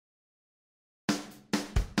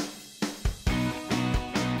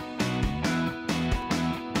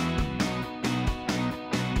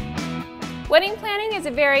is a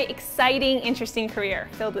very exciting, interesting career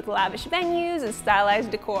filled with lavish venues and stylized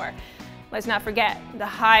decor. Let's not forget the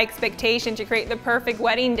high expectation to create the perfect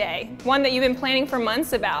wedding day, one that you've been planning for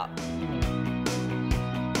months about.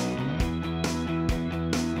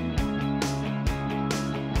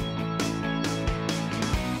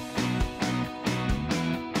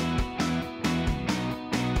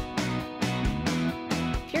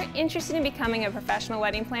 If you're interested in becoming a professional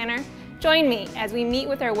wedding planner, join me as we meet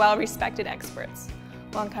with our well-respected experts.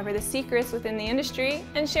 We'll uncover the secrets within the industry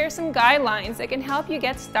and share some guidelines that can help you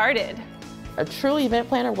get started. A true event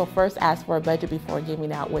planner will first ask for a budget before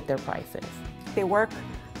giving out what their price is. They work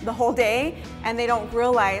the whole day and they don't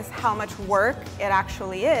realize how much work it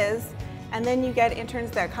actually is. And then you get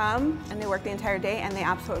interns that come and they work the entire day and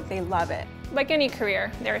they love it. Like any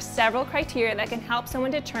career, there are several criteria that can help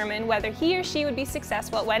someone determine whether he or she would be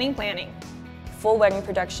successful at wedding planning. Full wedding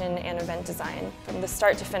production and event design from the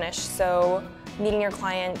start to finish. So meeting your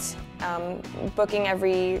client, booking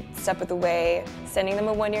every step of the way, sending them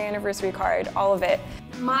a one-year anniversary card, all of it.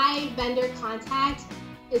 My vendor contact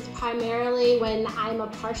is primarily when I'm a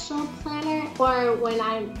partial planner or when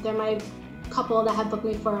they're my couple that have booked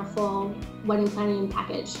me for a full wedding planning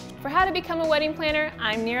package. For how to become a wedding planner,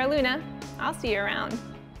 I'm Nira Luna. I'll see you around.